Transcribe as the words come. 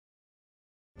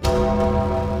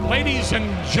Ladies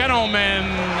and gentlemen.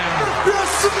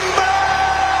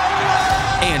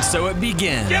 And so it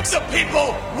begins. Give the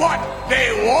people what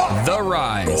they want. The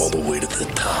rise. All the way to the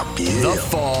top, yeah. The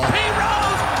fall.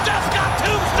 Heroes just got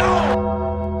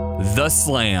tombstone. The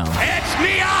slam. It's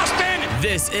me, Austin.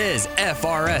 This is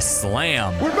FRS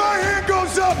Slam. When my hand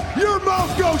goes up, your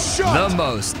mouth goes shut. The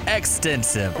most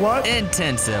extensive, What?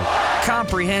 intensive,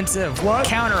 comprehensive, What?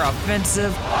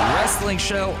 counter-offensive wrestling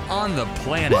show on the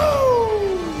planet. Woo!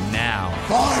 Now,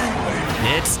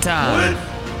 Finally. it's time.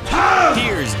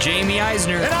 Here's Jamie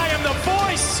Eisner And I am the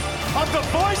voice of the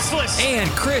voiceless. and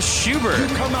Chris Schubert. You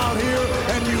come out here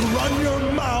and you run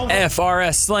your mouth.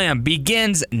 FRS Slam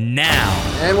begins now.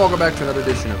 And welcome back to another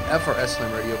edition of FRS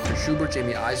Slam Radio. Chris Schubert,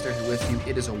 Jamie Eisner here with you.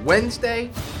 It is a Wednesday,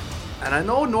 and I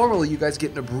know normally you guys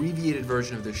get an abbreviated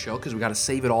version of this show because we got to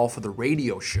save it all for the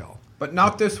radio show. But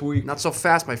not this week. Not so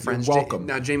fast, my friends. You're welcome.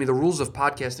 Now, Jamie, the rules of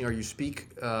podcasting are you speak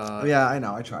Yeah, I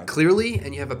know. I tried. clearly,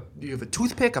 and you have a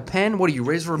toothpick, a pen. What are you,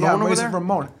 Razor Ramon Yeah, I'm over Razor there?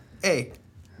 Ramon. Hey,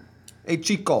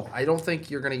 Chico. I don't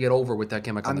think you're going to get over with that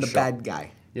gimmick on I'm the the show. bad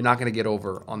guy. You're not going to get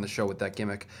over on the show with that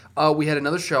gimmick. We had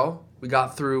another show. We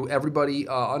got through everybody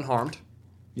unharmed,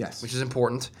 Yes. which is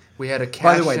important. We had a cash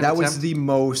By the way, in that was attempt. the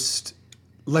most.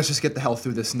 Let's just get the hell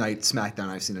through this night SmackDown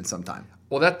I've seen in some time.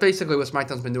 Well, that's basically what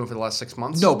SmackDown's been doing for the last 6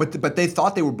 months. No, but they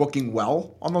thought they were booking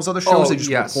well on those other shows. Oh, They just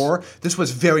yes. were poor. This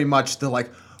was very much the like,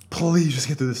 please just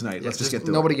get through this night. Let's just get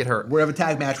through nobody it. get hurt. We have a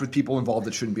tag match with people involved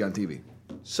that shouldn't be on TV.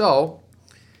 So,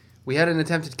 we had an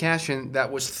attempted cash-in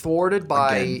that was thwarted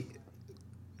by Again.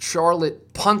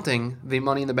 Charlotte punting the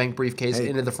Money in the Bank briefcase Hey,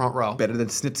 into the front row. Better than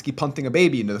Snitsky punting a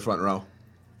baby into the front row.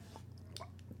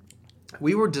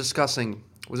 We were discussing,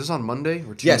 was this on Monday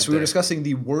or Tuesday? Yes, we were discussing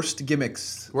the worst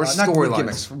gimmicks, Worst not storylines.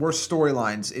 gimmicks, worst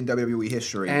storylines in WWE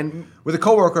history. And- with a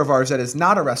coworker of ours that is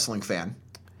not a wrestling fan,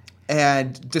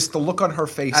 and just the look on her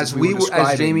face As we were, as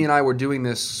describing- Jamie and I were doing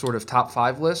this sort of top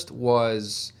 5 list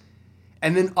was,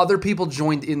 and then other people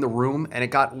joined in the room, and it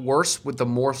got worse with the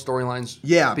more storylines.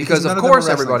 Yeah, because because none of of them course are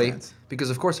wrestling everybody,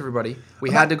 fans. we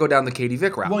had to go down the Katie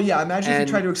Vick route. Well, yeah, imagine if And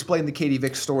you tried to explain the Katie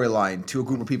Vick storyline to a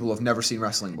group of people who have never seen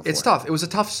wrestling before. It's tough. It was a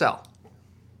tough sell.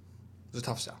 It was a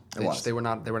tough sell. was. They were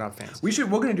not fans. We're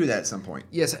going to do that at some point.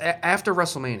 Yes, after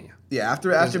WrestleMania. Yeah,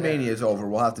 after Mania is over,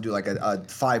 we'll have to do like a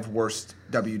 5 worst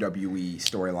WWE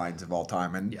storylines of all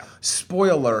time. And Yeah.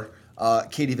 spoiler,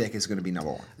 Katie Vick is going to be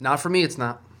number 1. Not for me, it's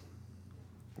not.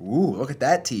 Ooh, look at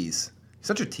that tease.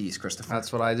 Such a tease, Christopher.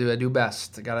 That's what I do. I do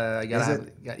best. I gotta Is have,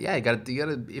 it? yeah. You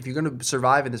gotta. If you're gonna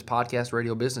survive in this podcast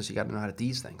radio business, you gotta know how to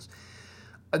tease things.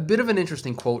 A bit of an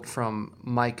interesting quote from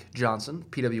Mike Johnson,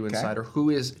 PW Insider, who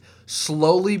is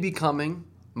slowly becoming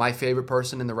my favorite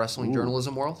person in the wrestling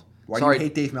journalism world. Why do you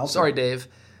hate Dave Meltzer? Sorry, Dave.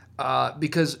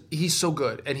 Because he's so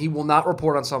good, and he will not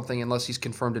report on something unless he's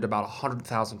confirmed it about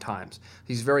 100,000 times.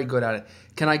 He's very good at it.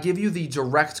 Can I give you the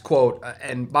direct quote?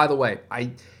 And by the way,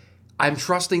 I'm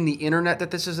trusting the internet that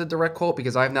this is a direct quote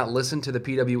because I have not listened to the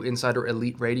PW Insider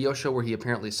Elite radio show where he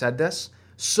apparently said this.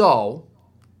 So,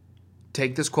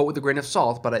 take this quote with a grain of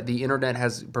salt, but the internet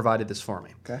has provided this for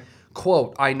me. Okay.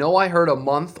 Quote, I know I heard a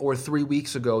month or 3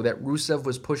 weeks ago that Rusev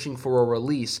was pushing for a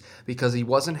release because he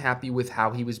wasn't happy with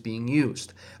how he was being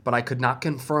used, but I could not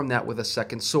confirm that with a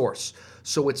second source.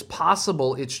 So it's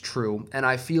possible it's true, and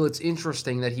I feel it's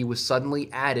interesting that he was suddenly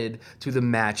added to the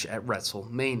match at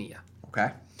WrestleMania.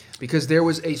 Okay. Because there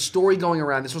was a story going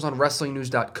around, this was on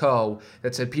WrestlingNews.co,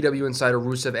 that said PW Insider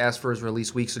Rusev asked for his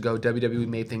release weeks ago. WWE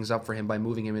made things up for him by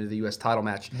moving him into the U.S. title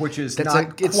match. Which is That's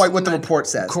not it's quite what the not- report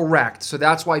says. Correct. So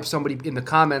that's why somebody in the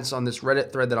comments on this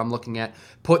Reddit thread that I'm looking at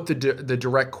put the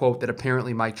direct quote that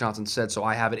apparently Mike Johnson said. So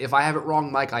I have it. If I have it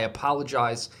wrong, Mike, I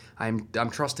apologize. I'm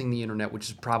trusting the internet, which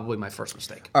is probably my first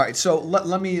mistake. All right, so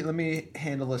let me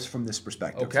handle this from this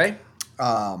perspective. Okay.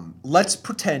 Let's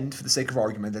pretend, for the sake of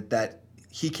argument, that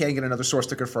he can get another source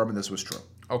to confirm and this was true.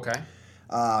 Okay.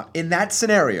 In that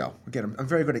scenario, again, I'm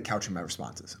very good at couching my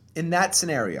responses. In that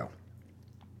scenario,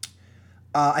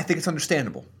 I think it's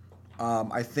understandable.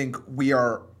 I think we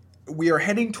are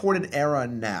heading toward an era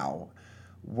now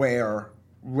where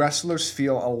wrestlers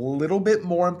feel a little bit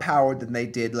more empowered than they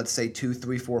did, let's say, 2,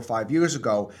 3, 4, 5 years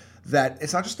ago. That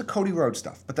it's not just the Cody Rhodes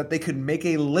stuff, but that they could make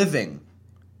a living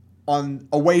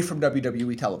away from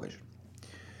WWE television.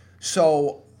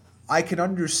 So I can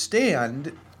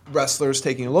understand wrestlers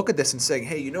taking a look at this and saying,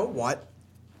 hey, you know what?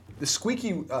 The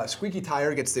squeaky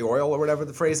tire gets the oil, or whatever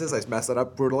the phrase is. I messed that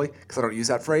up brutally because I don't use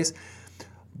that phrase.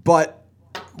 But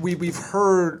we've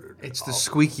heard... It's the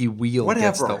squeaky wheel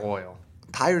gets the oil.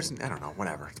 Tires, I don't know,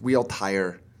 whatever. Wheel,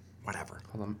 tire, whatever.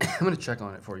 Hold on. I'm going to check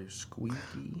on it for you. Squeaky.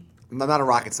 I'm not a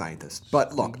rocket scientist.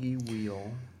 But look, Squeaky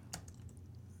wheel.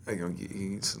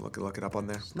 You look it up on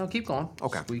there. No, keep going.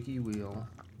 Okay. Squeaky wheel.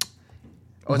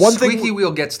 Oh, One squeaky thing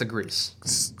wheel gets the grease.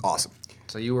 It's awesome.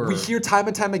 So you were. We hear time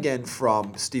and time again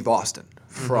from Steve Austin,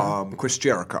 from Chris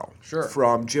Jericho, Sure.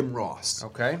 from Jim Ross,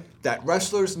 Okay. that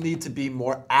wrestlers need to be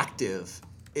more active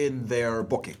in their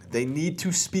booking. They need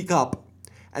to speak up,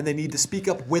 and they need to speak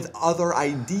up with other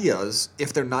ideas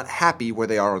if they're not happy where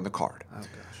they are on the card. Oh gosh.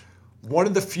 One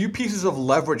of the few pieces of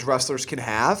leverage wrestlers can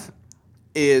have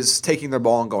is taking their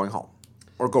ball and going home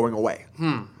or going away.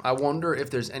 I wonder if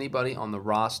there's anybody on the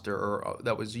roster or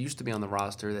that was used to be on the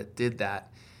roster that did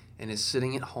that and is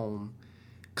sitting at home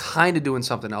kind of doing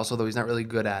something else, although he's not really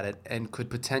good at it, and could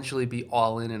potentially be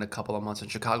all in a couple of months in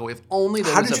Chicago. If only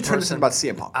there How was did a you turn this person in about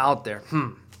CM Punk? out there.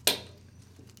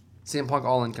 CM Punk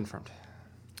all in confirmed.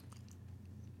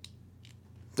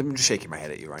 I'm just shaking my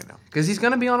head at you right now. Because he's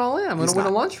going to be on All In. I'm going to He's win a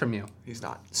not. lunch from you. He's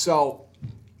not. So,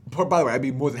 by the way, I'd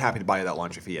be more than happy to buy you that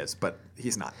lunch if he is, but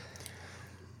he's not.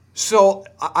 So,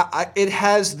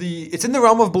 it's in the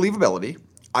realm of believability.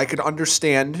 I could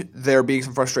understand there being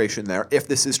some frustration there if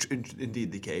this is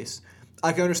indeed the case.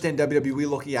 I can understand WWE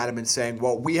looking at him and saying,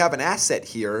 well, we have an asset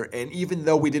here, and even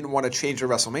though we didn't want to change our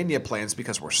WrestleMania plans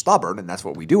because we're stubborn, and that's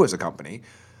what we do as a company,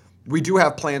 we do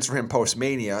have plans for him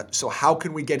post-Mania, so how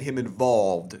can we get him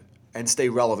involved and stay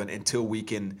relevant until we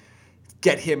can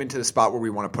get him into the spot where we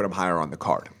want to put him higher on the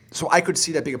card? So I could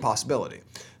see that being a possibility.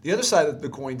 The other side of the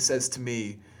coin says to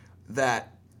me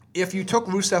that if you took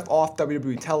Rusev off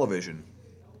WWE television,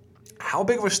 how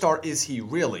big of a star is he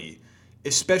really,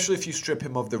 especially if you strip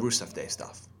him of the Rusev Day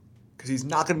stuff? Because he's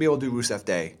not going to be able to do Rusev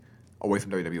Day away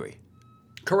from WWE.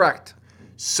 Correct.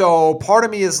 So part of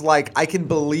me is like, I can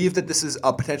believe that this is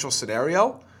a potential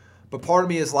scenario, but part of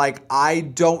me is like, I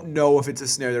don't know if it's a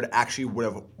scenario that actually would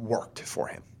have worked for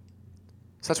him.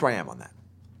 So that's where I am on that.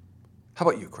 How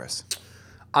about you, Chris?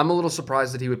 I'm a little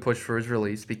surprised that he would push for his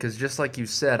release because just like you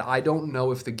said, I don't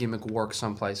know if the gimmick works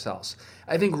someplace else.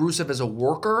 I think Rusev as a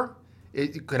worker,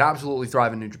 it could absolutely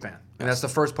thrive in New Japan. And that's the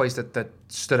first place that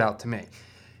stood out to me.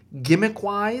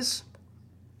 Gimmick-wise,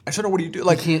 I just don't know what do you do.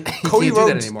 Like, he Cody can't do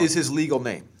that Rhodes anymore. is his legal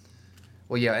name.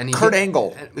 well, yeah, and Kurt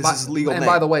Angle is his legal and name.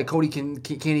 by the way, Cody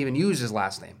can't even use his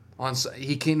last name.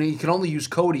 He can only use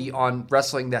Cody on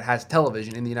wrestling that has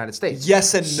television in the United States.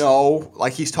 Yes and no.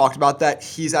 Like, he's talked about that.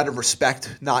 He's out of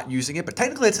respect not using it. But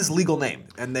technically, it's his legal name.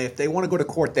 And if they want to go to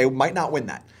court, they might not win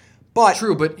that. But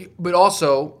True, but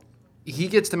also he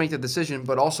gets to make the decision,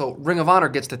 but also Ring of Honor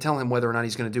gets to tell him whether or not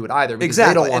he's going to do it either. Because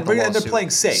Exactly, they don't want and the they're lawsuit. playing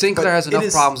safe, Sinclair but has enough it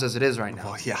is- problems as it is right now.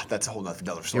 well, yeah, that's a whole other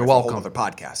story. You're for welcome. A whole other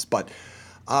podcast. But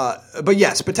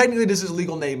yes, but technically this is his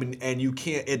legal name, and you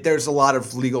can't. There's a lot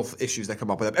of legal issues that come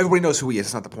up with it. Everybody knows who he is.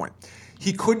 That's not the point.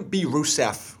 He couldn't be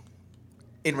Rusev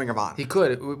in Ring of Honor. He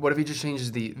could. What if he just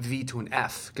changes the V to an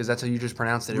F? Because that's how you just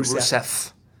pronounced it.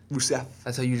 Rusev. Rusev.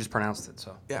 That's how you just pronounced it.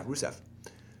 So Yeah, Rusev.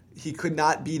 He could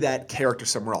not be that character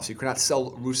somewhere else. He could not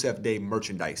sell Rusev Day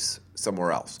merchandise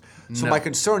somewhere else. So No. my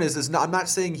concern is not, I'm not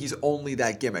saying he's only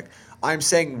that gimmick. I'm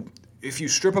saying if you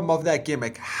strip him of that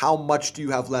gimmick, how much do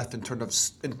you have left in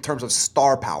terms of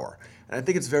star power? And I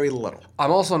think it's very little.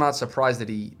 I'm also not surprised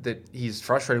that he's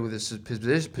frustrated with his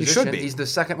position. He should be. He's the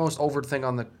second most over thing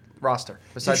on the roster.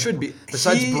 Besides, should be.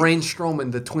 Besides He- Braun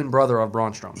Strowman, the twin brother of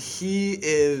Braun Strowman. He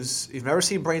is. You've never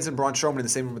seen Brains and Braun Strowman in the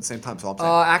same room at the same time. So I'm saying.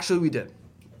 Actually, we did.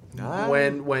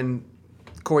 When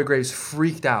Corey Graves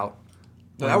freaked out.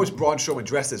 no, that was Braun Strowman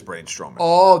dressed as Brain Strowman.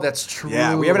 Oh, that's true.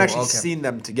 yeah, we haven't actually Okay. seen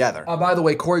them together. By the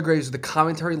way, Corey Graves, the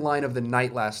commentary line of the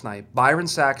night last night. Byron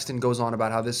Saxton goes on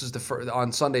about how this is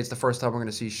on Sunday. It's the first time we're going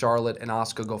to see Charlotte and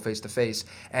Asuka go face to face,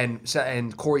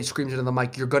 and Corey screams into the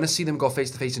mic, "You're going to see them go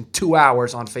face to face in 2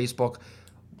 hours on Facebook.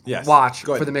 Yes. Watch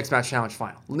Go ahead. for the Mixed Match Challenge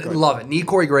final. Love it. Need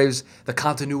Corey Graves, the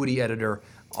continuity editor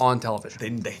on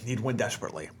television. They need one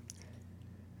desperately.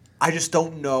 I just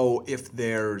don't know if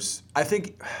there's. I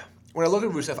think when I look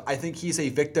at Rusev, I think he's a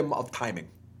victim of timing.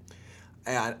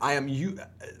 And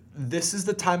this is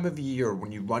the time of year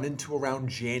when you run into around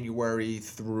January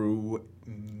through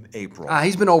April.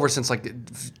 He's been over since like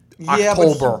Yeah,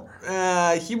 October.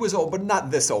 but he was over, but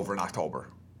not this over in October.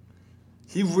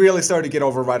 He really started to get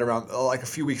over right around like a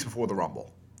few weeks before the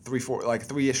Rumble,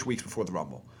 3-ish weeks before the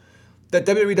Rumble. That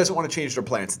WWE doesn't want to change their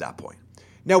plans at that point.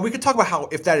 Now we could talk about how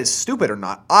if that is stupid or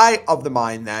not. I of the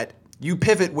mind that you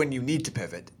pivot when you need to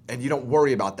pivot, and you don't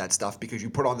worry about that stuff because you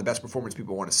put on the best performance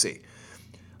people want to see.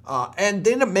 And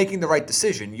they end up making the right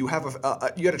decision. You have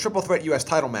you had a triple threat U.S.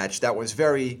 title match that was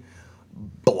very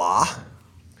blah.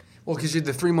 Well, because you're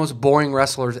the three most boring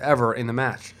wrestlers ever in the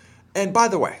match. And by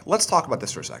the way, let's talk about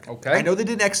this for a second. Okay. I know they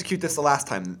didn't execute this the last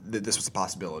time that this was a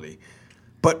possibility,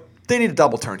 but they need a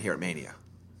double turn here at Mania.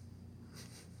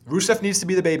 Rusev needs to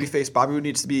be the babyface. Bobby Roode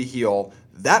needs to be a heel.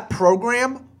 That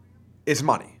program is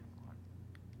money.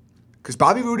 Because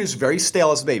Bobby Roode is very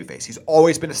stale as a babyface. He's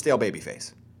always been a stale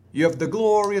babyface. You have the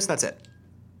Glorious, that's it.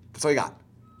 That's all you got.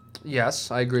 Yes,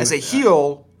 I agree. As a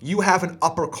heel, you have an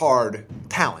upper card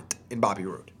talent in Bobby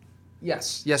Roode.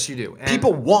 Yes, you do. And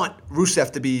People want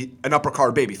Rusev to be an upper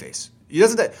card babyface. He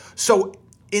doesn't. So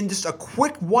in just a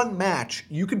quick one match,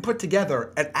 you can put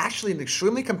together an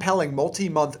extremely compelling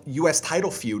multi-month U.S. title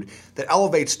feud that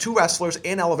elevates two wrestlers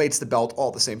and elevates the belt all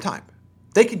at the same time.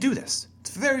 They can do this.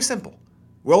 It's very simple.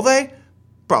 Will they?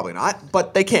 Probably not,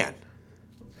 but they can.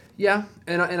 Yeah,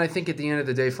 and I think at the end of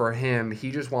the day for him, he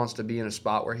just wants to be in a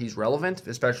spot where he's relevant,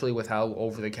 especially with how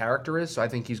over the character is. So I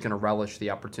think he's going to relish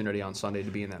the opportunity on Sunday to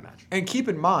be in that match. And keep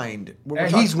in mind,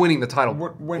 And he's winning the title.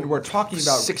 when we're talking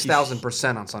about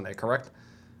 6,000% on Sunday, correct?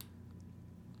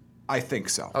 I think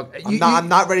so. Okay. I'm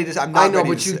not ready to. I'm not. I know, ready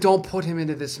but to you say. don't put him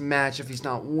into this match if he's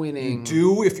not winning.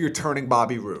 Do if you're turning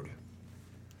Bobby Roode.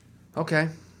 Okay.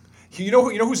 You know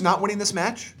who's not winning this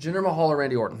match? Jinder Mahal or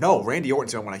Randy Orton? No, Randy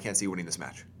Orton's the only one I can't see winning this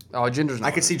match. Oh, Jinder's not.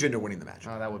 I could see Jinder winning the match.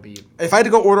 Oh, that would be. If I had to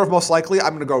go order of most likely, I'm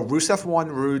going to go Rusev 1,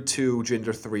 Roode 2,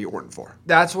 Jinder 3, Orton 4.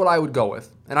 That's what I would go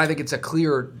with, and I think it's a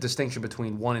clear distinction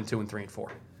between 1 and 2 and 3 and 4.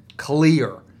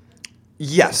 Clear.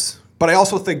 Yes, but I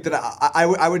also think that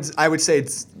I would say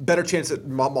it's better chance that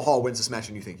Mahal wins this match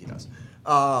than you think he does.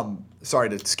 Sorry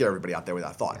to scare everybody out there with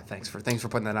that thought. Thanks for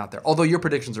putting that out there. Although your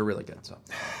predictions are really good, so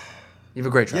you have a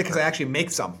great track. Yeah, because I actually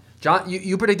make some. John,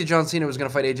 you predicted John Cena was going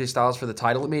to fight AJ Styles for the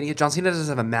title at Mania. John Cena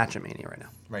doesn't have a match at Mania right now.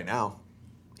 Right now.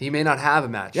 He may not have a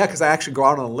match. Yeah, because I actually go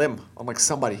out on a limb on like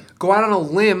somebody. Go out on a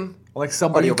limb. Like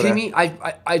somebody Are you over kidding there.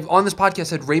 me? I on this podcast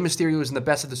said Rey Mysterio is in the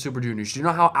best of the Super Juniors. Do you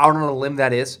know how out on a limb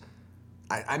that is?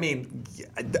 I mean,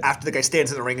 after the guy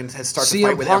stands in the ring and starts to CM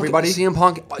fight with everybody. CM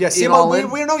Punk. Yeah, in CM All Punk.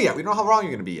 In? We don't know yet. We don't know how wrong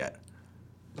you're going to be yet.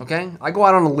 Okay, I go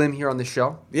out on a limb here on this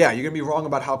show. Yeah, you're going to be wrong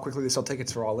about how quickly they sell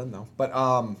tickets for All In, though. But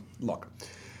look.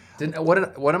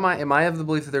 What am I? Am I of the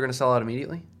belief that they're going to sell out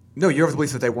immediately? No, you're of the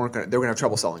belief that they were going to have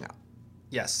trouble selling out.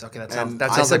 Yes. Okay, that And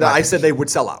sounds like my I said they would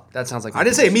sell out. That sounds like I my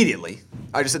didn't say prediction. immediately.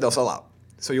 I just said they'll sell out.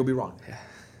 So you'll be wrong. Yeah.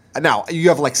 Now you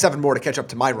have like 7 more to catch up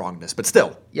to my wrongness, but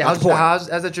still. Yeah, not the point. how's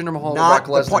that Jinder Mahal? Not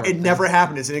Brock the point. Lesnar It thing? never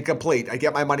happened. It's incomplete. I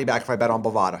get my money back if I bet on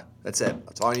Bovada. That's it.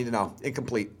 That's all I need to know.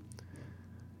 Incomplete.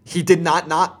 He did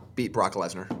not beat Brock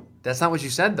Lesnar. That's not what you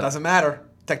said, though. Doesn't matter.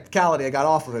 Technicality, I got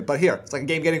off of it. But here, it's like a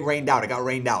game getting rained out. I got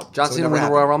rained out. John So it Cena never win the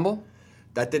happened. Royal Rumble?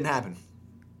 That didn't happen.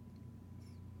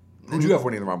 Who'd you have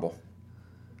winning the Rumble?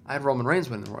 I had Roman Reigns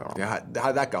winning the Royal Rumble. Yeah,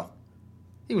 how'd that go?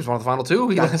 He was one of the final 2.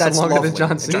 He That's lasted longer lovely. than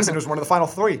John And Cena. John Cena was one of the final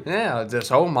 3. Yeah,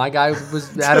 so my guy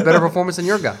had a better performance than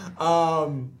your guy. I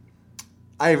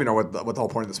don't even know what the whole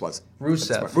point of this was.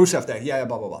 Rusev. Rusev Day. Yeah,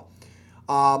 blah, blah,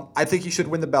 blah. I think he should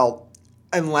win the belt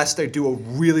unless they do a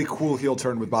really cool heel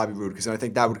turn with Bobby Roode, because I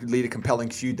think that would lead a compelling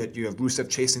feud that you have Rusev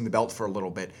chasing the belt for a little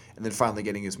bit and then finally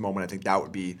getting his moment. I think that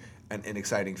would be an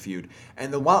exciting feud.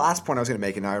 And the last point I was going to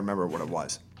make, and now I remember what it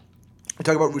was. I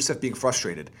talk about Rusev being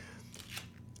frustrated.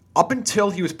 Up until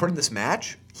he was put in this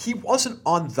match, he wasn't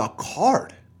on the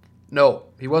card. No,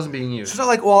 he wasn't being So used. it's not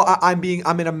like, well, I'm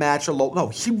in a match alone. No,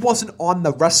 he wasn't on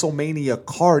the WrestleMania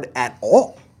card at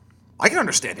all. I can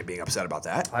understand him being upset about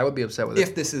that. I would be upset with it.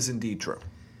 If this is indeed true.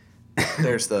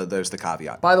 There's the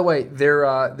caveat. By the way,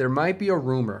 there might be a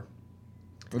rumor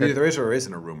Maybe there is or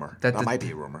isn't a rumor. that That might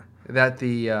be a rumor. that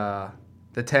the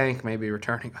Tank may be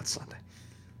returning on Sunday.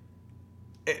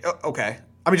 Okay.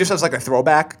 I mean, just as like a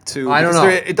throwback to... I don't because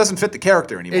know. It doesn't fit the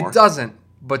character anymore. It doesn't.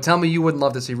 But tell me you wouldn't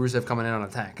love to see Rusev coming in on a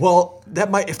Tank. Well, that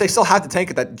might... If they still have the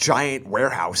Tank at that giant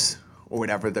warehouse or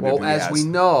whatever that Well, WWE as has. we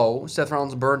know, Seth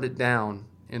Rollins burned it down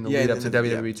in the lead up to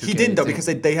WWE 2K18. He didn't, though, because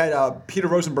they had Peter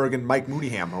Rosenberg and Mike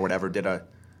Mooneyham or whatever did a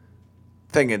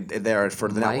thing in there for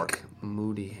the network. Mike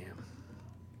Mooneyham.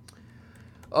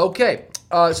 Okay,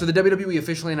 so the WWE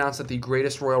officially announced that the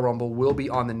Greatest Royal Rumble will be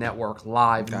on the network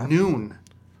live noon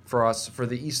for us for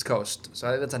the East Coast.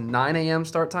 So that's a 9 a.m.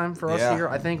 start time for us Yeah. here.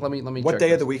 I think. Let me. What check day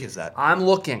this. of the week is that? I'm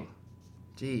looking.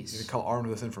 You Jeez. come armed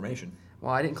with this information.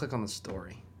 Well, I didn't click on the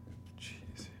story.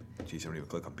 Jeez, I don't even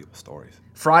click on people's stories.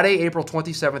 Friday, April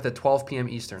 27th at 12 p.m.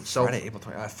 Eastern. So Friday, April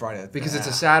 20th. Friday. because it's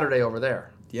a Saturday over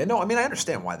there, Yeah, no, I mean, I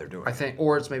understand why they're doing I it. think,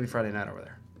 or it's maybe Friday night over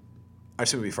there. I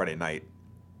assume it would be Friday night.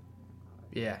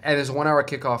 Yeah, and there's a 1 hour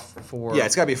kickoff for. Yeah,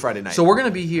 it's got to be a Friday night. So we're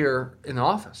gonna be here in the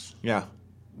office yeah.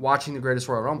 watching the Greatest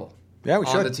Royal Rumble. Yeah, we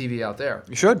on should. the TV out there.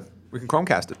 You should. We can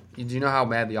Chromecast it. Do you know how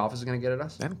mad the office is gonna get at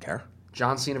us? I don't care.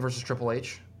 John Cena versus Triple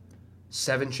H,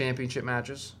 7 championship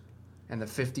matches, and the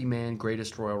 50-man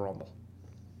Greatest Royal Rumble.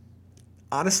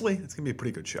 Honestly, it's going to be a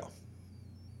pretty good show.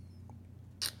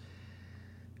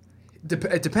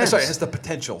 It depends. Sorry, it has the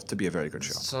potential to be a very good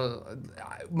show. So,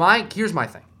 here's my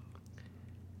thing.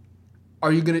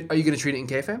 Are you gonna treat it in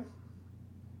kayfabe,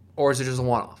 or is it just a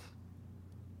one-off?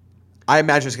 I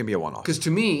imagine it's going to be a one-off. Because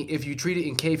to me, if you treat it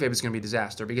in kayfabe, it's going to be a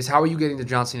disaster. Because how are you getting to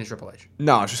John Cena Triple H?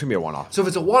 No, it's just going to be a one-off. So if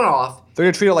it's a one-off, They're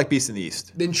going to treat it like Beast in the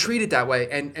East. then treat it that way.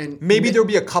 And Maybe there'll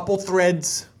be a couple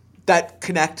threads that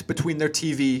connect between their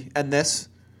TV and this,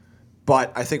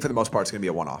 but I think for the most part it's going to be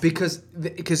a one-off. Because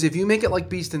if you make it like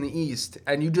Beast in the East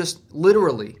and you just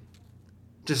literally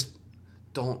just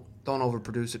don't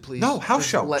overproduce it, please. No, house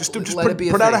show. Just let it be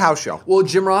put out a house show. Well,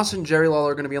 Jim Ross and Jerry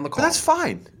Lawler are going to be on the call. But that's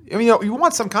fine. I mean, you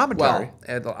want some commentary.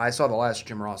 Well, I saw the last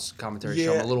Jim Ross commentary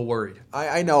show. I'm a little worried.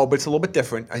 I know, but it's a little bit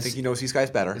different. I think he knows these guys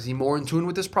better. Is he more in tune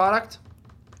with this product?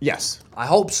 Yes. I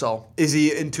hope so. Is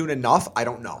he in tune enough? I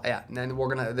don't know. Yeah, and then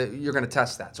you're gonna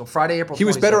test that. So Friday, April 27th. He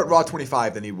was better at Raw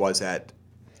 25 than he was at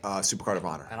Supercard of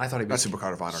Honor. And I thought he was not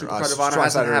Supercard of Honor. Supercard of Honor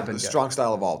hasn't happened yet. Strong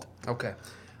Style Evolved. Okay.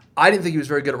 I didn't think he was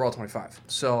very good at Raw 25.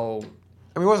 So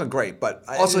I mean, he wasn't great, but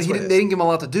also they didn't give him a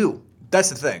lot to do. That's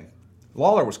the thing.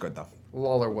 Lawler was good though.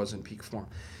 Lawler was in peak form.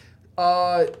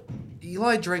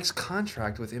 Eli Drake's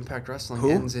contract with Impact Wrestling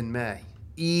ends in May.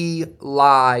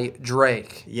 Eli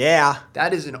Drake. Yeah.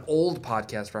 That is an old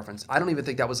podcast reference. I don't even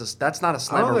think that's not a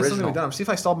Slam I don't know if original. something done. See if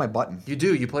I stalled my button. You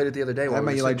do. You played it the other day. I have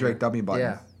my Eli Drake dummy button.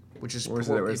 Yeah. Which is Where's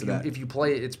it at? if you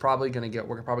play it,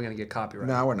 we're probably gonna get copyright.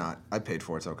 No, we're not. I paid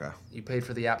for it. It's okay. You paid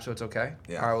for the app, so it's okay?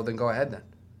 Yeah. All right, well then go ahead then.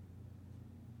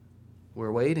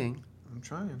 We're waiting. I'm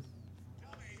trying.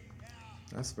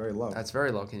 That's very low. That's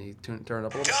very low. Can you turn it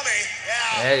up a little bit? Dummy,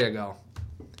 yeah. There you go.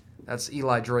 That's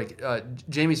Eli Drake,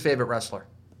 Jamie's favorite wrestler.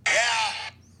 Yeah.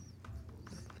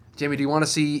 Jamie, do you want to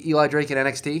see Eli Drake in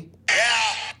NXT?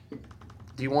 Yeah.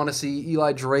 Do you want to see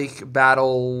Eli Drake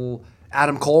battle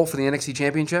Adam Cole for the NXT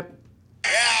Championship?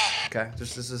 Yeah. Okay,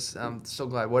 I'm so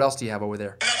glad. What else do you have over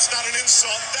there? That's not an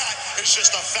insult. That is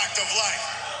just a fact of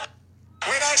life.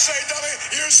 When I say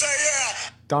dummy, you say yeah.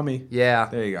 Dummy. Yeah.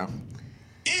 There you go.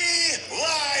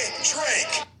 Eli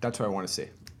Drake. That's what I want to see.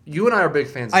 You and I are big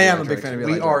fans of I Eli am a big Drake. fan of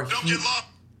Eli We Drake. are Don't huge. get lost.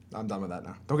 I'm done with that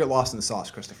now. Don't get lost in the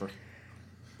sauce, Christopher.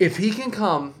 If he can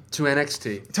come to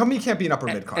NXT Tell me you can't be an upper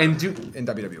mid card and do in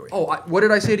WWE. Oh, what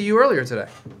did I say to you earlier today?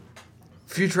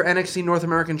 Future NXT North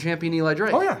American champion Eli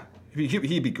Drake. Oh, yeah.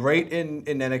 He'd be great in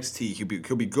NXT.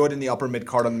 He'll be good in the upper mid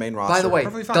card on the main roster. By the way,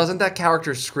 Perfectly fine. doesn't that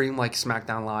character scream like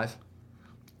SmackDown Live?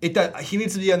 It does. He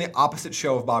needs to be on the opposite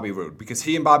show of Bobby Roode because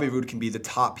he and Bobby Roode can be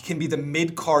the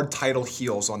mid card title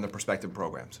heels on the respective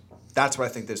programs. That's what I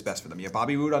think is best for them. You have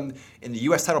Bobby Roode in the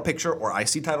U.S. title picture or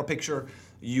IC title picture.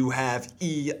 You have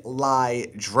Eli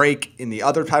Drake in the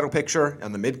other title picture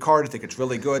on the mid card. I think it's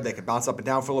really good. They can bounce up and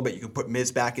down for a little bit. You can put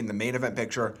Miz back in the main event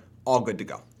picture. All good to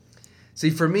go. See,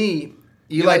 for me,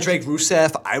 Eli Drake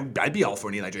Rusev, I'd be all for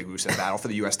an Eli Drake Rusev battle for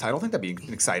the U.S. title. I think that'd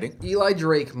be exciting. Eli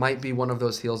Drake might be one of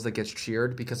those heels that gets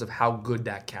cheered because of how good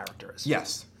that character is.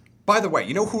 Yes. By the way,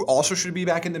 you know who also should be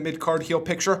back in the mid-card heel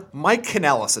picture? Mike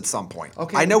Kanellis at some point.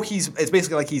 Okay. I know it's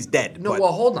basically like he's dead. No, but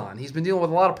well, hold on. He's been dealing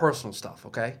with a lot of personal stuff,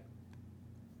 okay?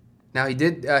 Now,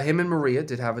 him and Maria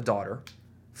did have a daughter,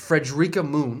 Frederica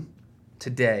Moon,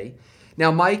 today.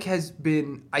 Now, Mike has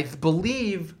been, I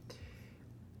believe,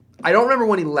 I don't remember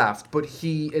when he left, but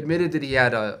he admitted that he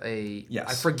had Yes.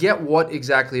 I forget what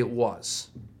exactly it was.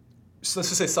 So let's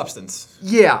just say substance.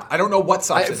 Yeah. I don't know what I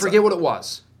substance. forget what it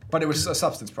was. But it was a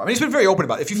substance problem. I mean, he's been very open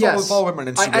about it. If you follow him on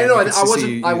Instagram, I know.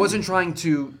 you can I wasn't trying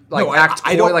to act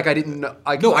I coy, don't- like I didn't know.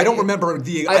 I don't remember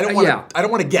the. I don't want yeah. to. I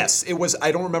don't want to guess. It was.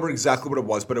 I don't remember exactly what it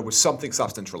was, but it was something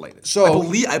substance related. So-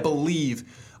 I believe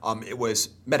it was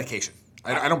medication.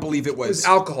 I don't believe it was. It was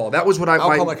alcohol. That was what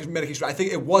alcohol medication. I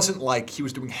think it wasn't like he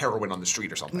was doing heroin on the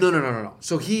street or something. No.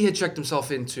 So he had checked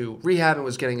himself into rehab and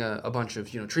was getting a bunch of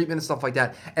treatment and stuff like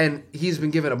that. And he's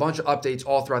been given a bunch of updates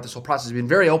all throughout this whole process. He's been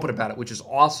very open about it, which is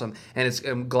awesome. And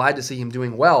I'm glad to see him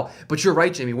doing well. But you're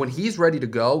right, Jamie. When he's ready to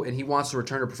go and he wants to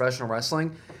return to professional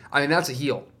wrestling, I mean, that's a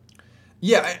heel.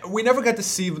 Yeah, we never got to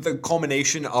see the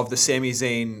culmination of the Sami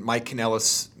Zayn, Mike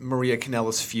Kanellis, Maria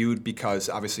Kanellis feud because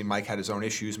obviously Mike had his own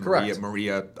issues. Correct.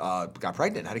 Maria got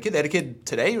pregnant, had a kid. They had a kid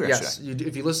today or Yes. yesterday?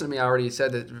 If you listen to me, I already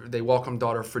said that they welcomed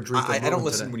daughter Frederica I don't Moon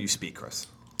listen today. when you speak, Chris.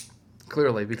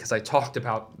 Clearly, because I talked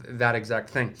about that exact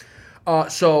thing.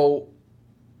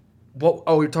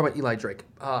 You're talking about Eli Drake.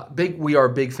 We are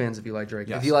big fans of Eli Drake.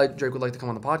 Yes. If Eli Drake would like to come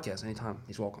on the podcast anytime,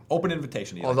 he's welcome. Open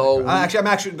invitation. Eli Although Drake. we- I'm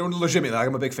actually legitimately.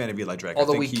 I'm a big fan of Eli Drake.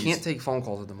 Although I we think can't take phone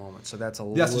calls at the moment, so that's a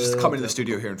little. Yes, just come into the difficult.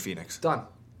 studio here in Phoenix. Done.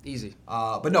 Easy.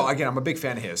 But no, again, I'm a big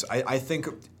fan of his. I think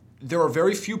there are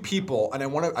very few people, and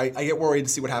I get worried to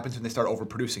see what happens when they start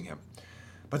overproducing him.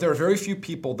 But there are very few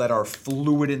people that are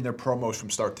fluid in their promos from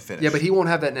start to finish. Yeah, but he won't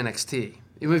have that in NXT.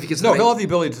 Even if he gets No, he'll have the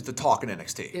ability to talk in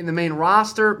NXT. in the main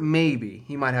roster, maybe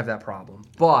he might have that problem.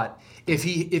 But if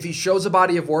he shows a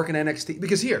body of work in NXT,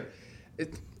 because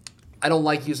I don't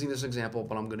like using this example,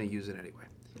 but I'm going to use it anyway.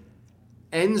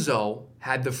 Enzo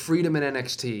had the freedom in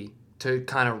NXT to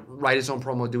kind of write his own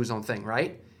promo, do his own thing,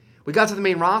 right? We got to the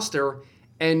main roster,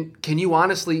 and can you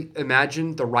honestly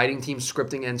imagine the writing team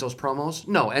scripting Enzo's promos?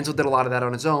 No, Enzo did a lot of that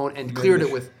on his own and cleared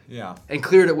it with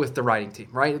the writing team,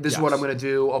 right? This is what I'm going to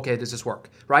do. Okay, does this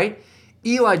work, right?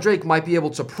 Eli Drake might be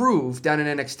able to prove down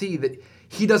in NXT that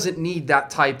he doesn't need that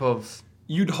type of...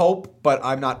 You'd hope, but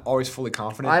I'm not always fully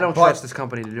confident. I don't trust this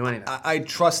company to do anything. I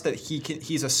trust that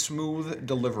he's a smooth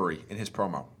delivery in his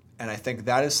promo. And I think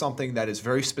that is something that is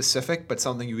very specific, but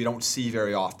something you don't see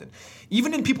very often.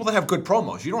 Even in people that have good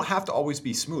promos, you don't have to always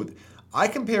be smooth. I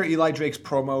compare Eli Drake's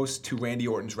promos to Randy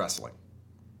Orton's wrestling,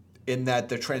 in that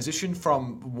the transition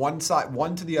from one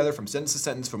to the other, from sentence to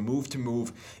sentence, from move to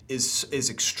move, is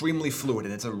extremely fluid,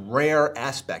 and it's a rare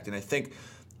aspect. And I think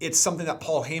it's something that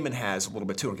Paul Heyman has a little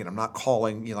bit too. Again, I'm not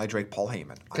calling Eli Drake Paul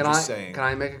Heyman. I'm just saying. Can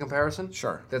I make a comparison?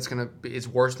 Sure. It's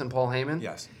worse than Paul Heyman?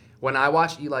 Yes. When I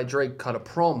watch Eli Drake cut a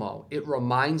promo, it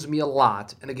reminds me a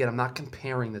lot, and again, I'm not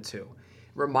comparing the two.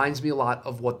 It reminds me a lot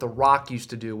of what The Rock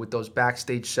used to do with those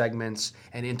backstage segments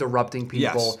and interrupting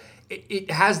people. Yes.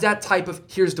 It has that type of,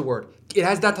 here's the word, it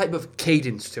has that type of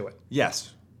cadence to it.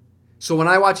 Yes. So when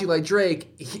I watch Eli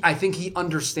Drake, I think he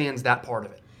understands that part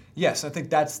of it. Yes, I think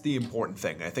that's the important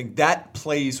thing. I think that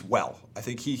plays well. I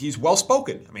think he's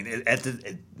well-spoken. I mean,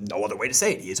 no other way to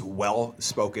say it. He is a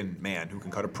well-spoken man who can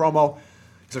cut a promo.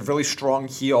 He's a really strong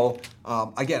heel.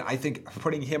 Again, I think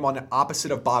putting him on the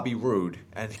opposite of Bobby Roode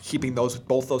and keeping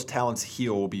both those talents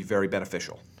heel will be very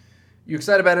beneficial. You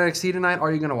excited about NXT tonight? Or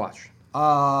are you going to watch?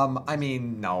 I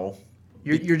mean, no.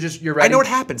 You're ready? I know what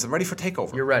happens. I'm ready for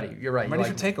TakeOver. You're ready. You're right. I'm ready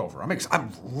for TakeOver.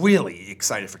 I'm really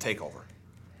excited for TakeOver.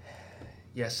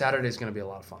 Yeah, Saturday's going to be a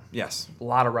lot of fun. Yes. A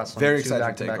lot of wrestling. Very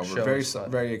excited for TakeOver. Shows,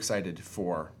 very excited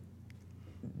for...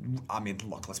 I mean,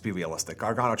 look, let's be realistic.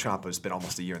 Gargano Ciampa has been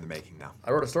almost a year in the making now.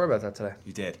 I wrote a story about that today.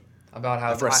 You did. About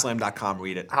how... WrestleSlam.com,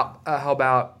 read it. How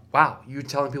about... Wow, you're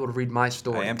telling people to read my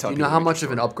story. I am telling people to read your story. You know how much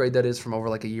of an upgrade that is from over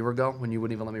like a year ago when you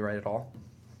wouldn't even let me write it all?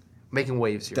 Making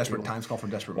waves here. Desperate times call for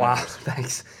desperate measures. Wow,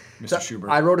 thanks. Mr. Schubert.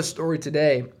 I wrote a story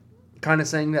today kind of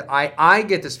saying that I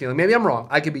get this feeling. Maybe I'm wrong.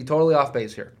 I could be totally off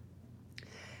base here.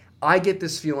 I get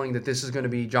this feeling that this is going to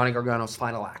be Johnny Gargano's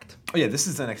final act. Oh, yeah, this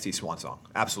is the NXT Swan Song.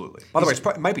 Absolutely. By the way,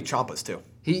 it might be Ciampa's, too.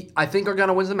 I think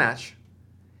Gargano wins the match.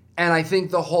 And I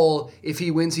think the whole, if he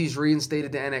wins, he's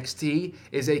reinstated to NXT,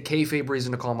 is a kayfabe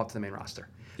reason to call him up to the main roster.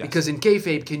 Yes. Because in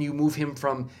kayfabe, can you move him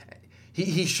from...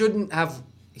 He shouldn't have...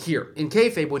 Here, in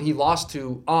kayfabe, when he lost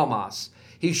to Almas,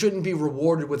 he shouldn't be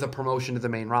rewarded with a promotion to the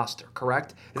main roster,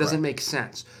 correct? It doesn't make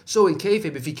sense. So in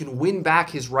kayfabe, if he can win back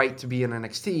his right to be in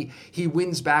NXT, he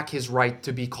wins back his right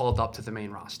to be called up to the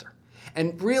main roster.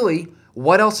 And really,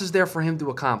 what else is there for him to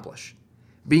accomplish?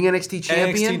 Being NXT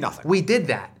champion? NXT, nothing. We did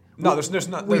that. No, there's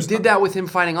not. We did that with him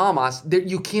fighting Almas.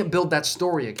 You can't build that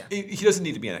story again. He doesn't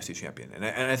need to be NXT champion. And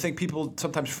I think people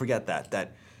sometimes forget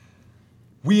that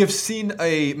we have seen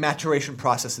a maturation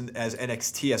process as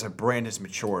NXT as a brand has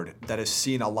matured that has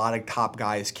seen a lot of top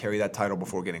guys carry that title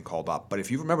before getting called up. But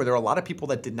if you remember, there are a lot of people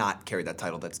that did not carry that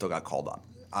title that still got called up.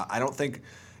 I don't think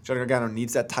Johnny Gargano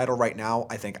needs that title right now.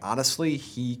 I think, honestly,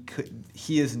 he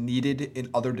is needed in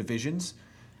other divisions,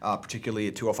 particularly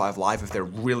at 205 Live, if they're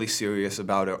really serious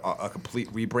about a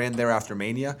complete rebrand there after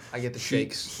Mania. I get the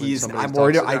shakes. I'm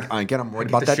worried. I'm worried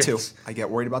about that too. I get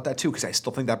worried about that too because I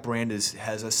still think that brand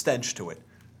has a stench to it.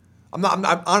 I'm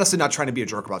honestly not trying to be a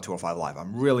jerk about 205 Live.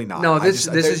 I'm really not. No, this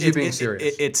is you being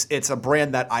serious. It's a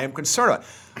brand that I am concerned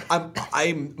about.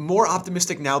 I'm more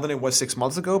optimistic now than I was 6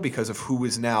 months ago because of who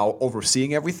is now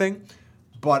overseeing everything.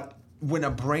 But when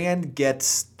a brand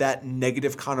gets that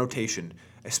negative connotation,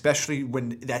 especially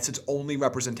when that's its only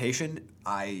representation,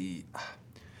 I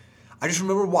just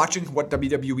remember watching what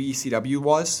WWE ECW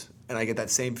was. And I get that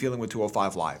same feeling with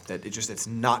 205 Live, that it's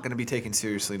not going to be taken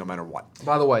seriously no matter what.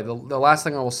 By the way, the last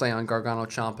thing I will say on Gargano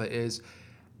Ciampa is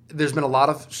there's been a lot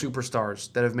of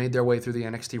superstars that have made their way through the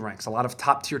NXT ranks, a lot of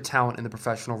top-tier talent in the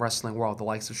professional wrestling world, the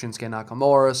likes of Shinsuke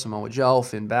Nakamura, Samoa Joe,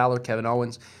 Finn Balor, Kevin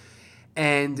Owens.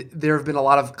 And there have been a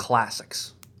lot of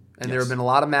classics. And there have been a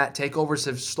lot of takeovers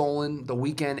have stolen the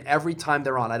weekend every time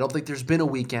they're on. I don't think there's been a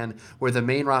weekend where the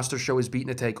main roster show is beating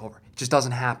a takeover. It just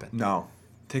doesn't happen. No.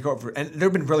 TakeOver, and there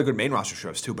have been really good main roster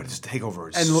shows too, but it's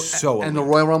TakeOver is so elite. And the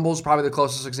Royal Rumble is probably the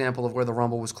closest example of where the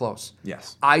Rumble was close.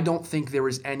 Yes. I don't think there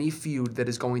is any feud that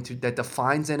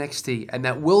defines NXT and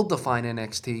that will define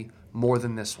NXT more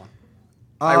than this one.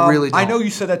 I really don't. I know you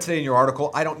said that today in your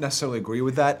article. I don't necessarily agree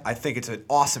with that. I think it's an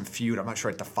awesome feud. I'm not sure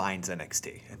it defines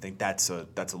NXT. I think that's a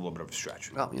little bit of a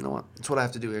stretch. Well, you know what? That's what I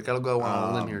have to do. I got to go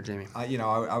on a limb here, Jamie.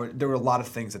 There were a lot of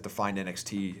things that defined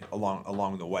NXT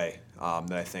along the way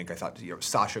that I thought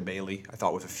Sasha Bailey I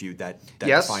thought was a feud that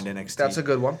yes, defined NXT. That's a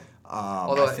good one.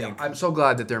 Although I'm so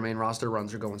glad that their main roster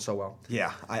runs are going so well.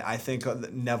 Yeah, I think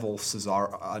Neville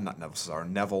Zayn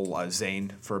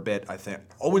for a bit. I think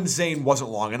Owen Zayn wasn't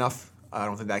long enough. I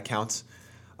don't think that counts.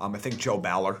 I think Joe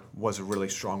Balor was a really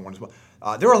strong one as well.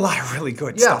 There were a lot of really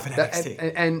good stuff in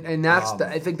NXT. And that's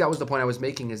I think that was the point I was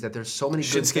making, is that there's so many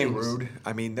good things. Shinsuke Rude.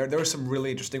 I mean, there were some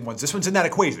really interesting ones. This one's in that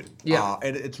equation. Yeah.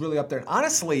 And it's really up there. And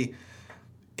honestly,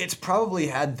 it's probably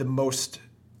had the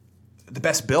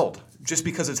best build, just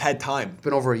because it's had time. It's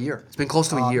been over a year. It's been close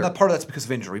to a year. Part of that's because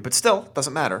of injury, but still,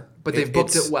 doesn't matter. But they've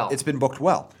booked it well. It's been booked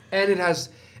well. And it has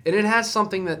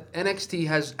something that NXT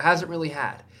hasn't really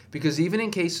had. Because even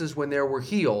in cases when there were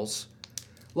heels,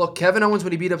 look, Kevin Owens,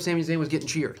 when he beat up Sami Zayn, was getting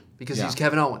cheered because he's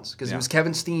Kevin Owens, because he was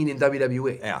Kevin Steen in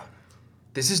WWE. Yeah.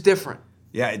 This is different.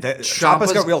 Yeah,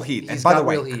 Ciampa's got real heat. And by the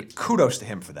way, kudos to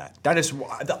him for that. That is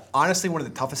honestly one of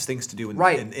the toughest things to do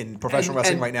in professional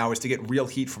wrestling right now, is to get real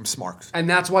heat from smarks. And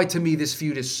that's why, to me, this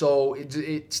feud is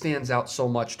it stands out so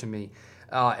much to me.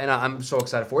 And I'm so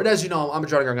excited for it. As you know, I'm a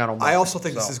Johnny Gargano. I also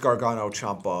think this is Gargano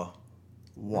Ciampa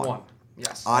 1.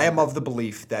 Yes. I am of the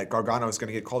belief that Gargano is going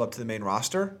to get called up to the main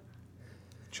roster.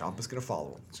 Ciampa's going to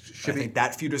follow him. I think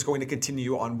that feud is going to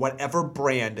continue on whatever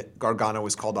brand Gargano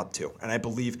is called up to. And I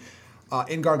believe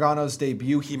in Gargano's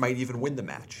debut, he might even win the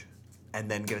match and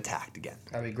then get attacked again.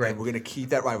 That'd be great. And we're going to keep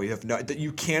that right.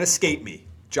 You can't escape me,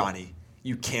 Johnny.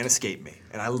 You can't escape me.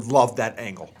 And I love that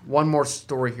angle. One more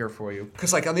story here for you.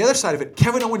 Because on the other side of it,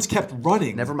 Kevin Owens kept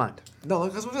running. Never mind. No,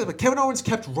 but Kevin Owens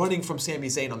kept running from Sami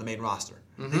Zayn on the main roster.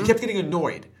 Mm-hmm. He kept getting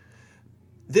annoyed.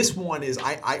 This one is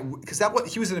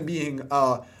because he was in a being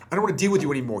I don't want to deal with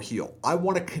you anymore heel. I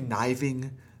want a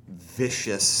conniving,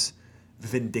 vicious,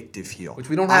 vindictive heel. Which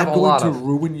we don't have a lot of. I'm going to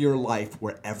ruin your life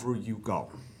wherever you go.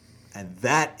 And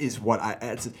that is what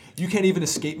you can't even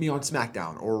escape me on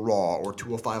SmackDown or Raw or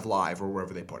 205 Live or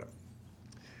wherever they put it.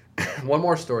 One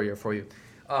more story here for you.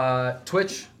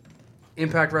 Twitch,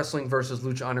 Impact Wrestling versus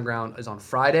Lucha Underground is on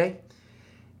Friday.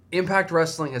 Impact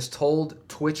Wrestling has told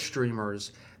Twitch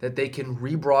streamers that they can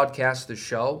rebroadcast the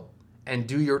show and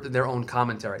do their own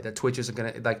commentary. That Twitch isn't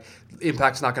going to,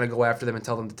 Impact's not going to go after them and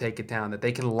tell them to take it down. That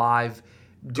they can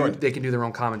they can do their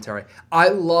own commentary. I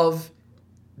love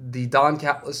the Don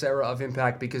Callis era of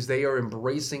Impact because they are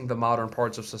embracing the modern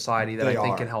parts of society that I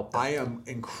think can help them. I am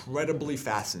incredibly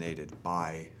fascinated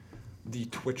by the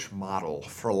Twitch model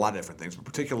for a lot of different things, but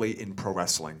particularly in pro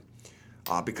wrestling.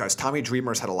 Because Tommy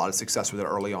Dreamer's had a lot of success with it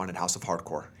early on in House of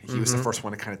Hardcore. He was the first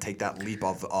one to kind of take that leap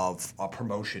of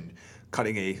promotion,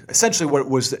 cutting essentially what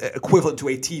was equivalent to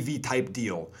a TV type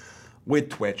deal with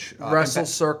Twitch. Wrestle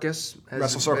Circus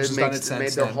has done it since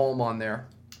made their home on there.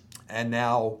 And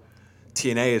now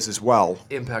TNA is as well.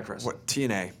 Impact Wrestling.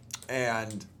 TNA.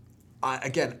 And as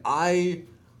I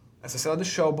said on the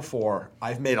show before,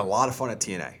 I've made a lot of fun at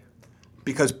TNA.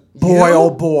 Because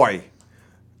oh boy,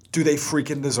 do they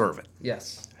freaking deserve it.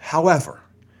 Yes. However,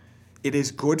 it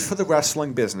is good for the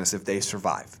wrestling business if they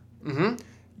survive. Mm-hmm.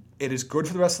 It is good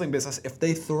for the wrestling business if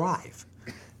they thrive.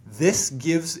 This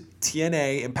gives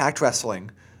TNA Impact Wrestling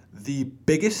the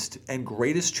biggest and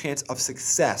greatest chance of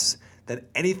success than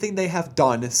anything they have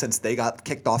done since they got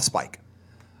kicked off Spike.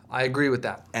 I agree with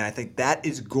that. And I think that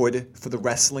is good for the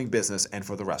wrestling business and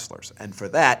for the wrestlers. And for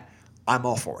that, I'm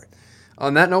all for it.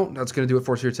 On that note, that's going to do it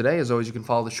for us here today. As always, you can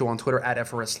follow the show on Twitter at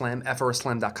FRSSlam,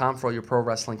 FRSSlam.com for all your pro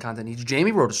wrestling content needs.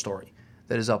 Jamie wrote a story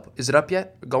that is up. Is it up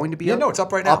yet? Going to be up? Yeah, no, it's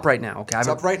up right now. Up right now. Okay, it's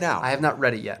up right now. I have not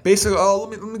read it yet. Basically,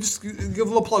 let me just give a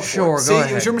little plug for it. Sure, go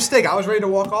ahead. It was your mistake. I was ready to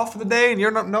walk off for the day, and you're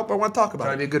not. Nope, I want to talk about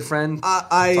Trying to be a good friend.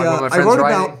 I wrote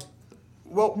about.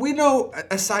 Well, we know,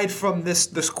 aside from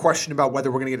this question about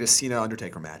whether we're going to get a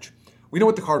Cena-Undertaker match, we know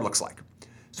what the card looks like.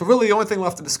 So really, the only thing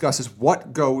left to discuss is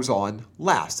what goes on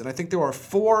last. And I think there are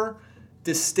 4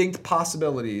 distinct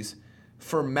possibilities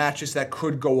for matches that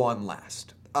could go on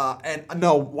last. And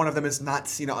no, one of them is not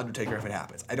Cena-Undertaker if it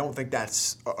happens. I don't think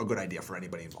that's a good idea for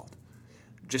anybody involved,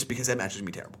 just because that match is going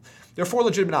to be terrible. There are 4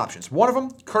 legitimate options. One of them,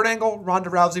 Kurt Angle, Ronda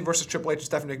Rousey versus Triple H and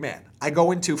Stephanie McMahon. I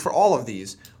go into, for all of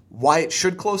these, why it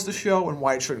should close the show and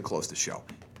why it shouldn't close the show.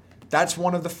 That's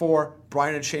one of the 4.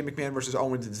 Bryan and Shane McMahon versus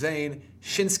Owens and Zayn.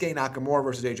 Shinsuke Nakamura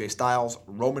versus AJ Styles.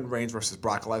 Roman Reigns versus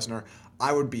Brock Lesnar.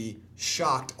 I would be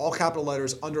shocked, all capital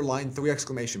letters, underline 3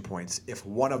 exclamation points, if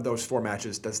one of those 4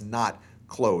 matches does not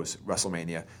close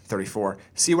WrestleMania 34.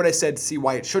 See what I said, see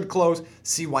why it should close,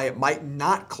 see why it might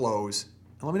not close,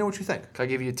 and let me know what you think. Can I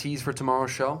give you a tease for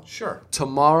tomorrow's show? Sure.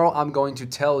 Tomorrow, I'm going to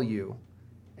tell you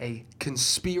a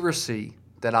conspiracy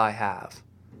that I have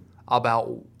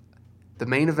about the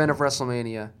main event of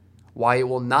WrestleMania, why it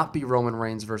will not be Roman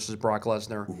Reigns versus Brock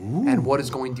Lesnar, and what is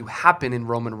going to happen in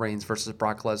Roman Reigns versus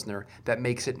Brock Lesnar that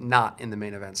makes it not in the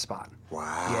main event spot.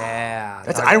 Wow. Yeah.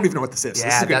 I don't even know what this is. Yeah,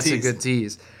 this is a good that's tease. a good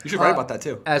tease. You should write about that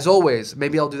too. As always,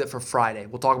 maybe I'll do that for Friday.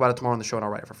 We'll talk about it tomorrow on the show, and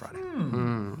I'll write it for Friday.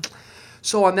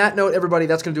 So on that note, everybody,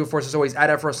 that's going to do it for us. As always, at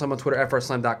FRSlam on Twitter,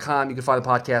 FRSlam.com. You can find the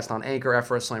podcast on Anchor,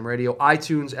 FRSlam Radio,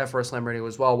 iTunes, FRSlam Radio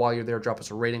as well. While you're there, drop us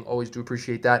a rating. Always do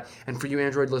appreciate that. And for you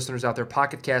Android listeners out there,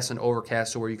 Pocket Cast and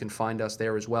Overcast, so where you can find us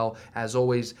there as well. As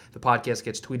always, the podcast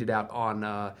gets tweeted out on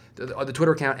the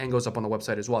Twitter account and goes up on the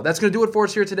website as well. That's going to do it for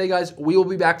us here today, guys. We will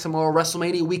be back tomorrow.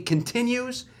 WrestleMania week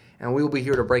continues, and we will be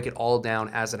here to break it all down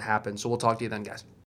as it happens. So we'll talk to you then, guys.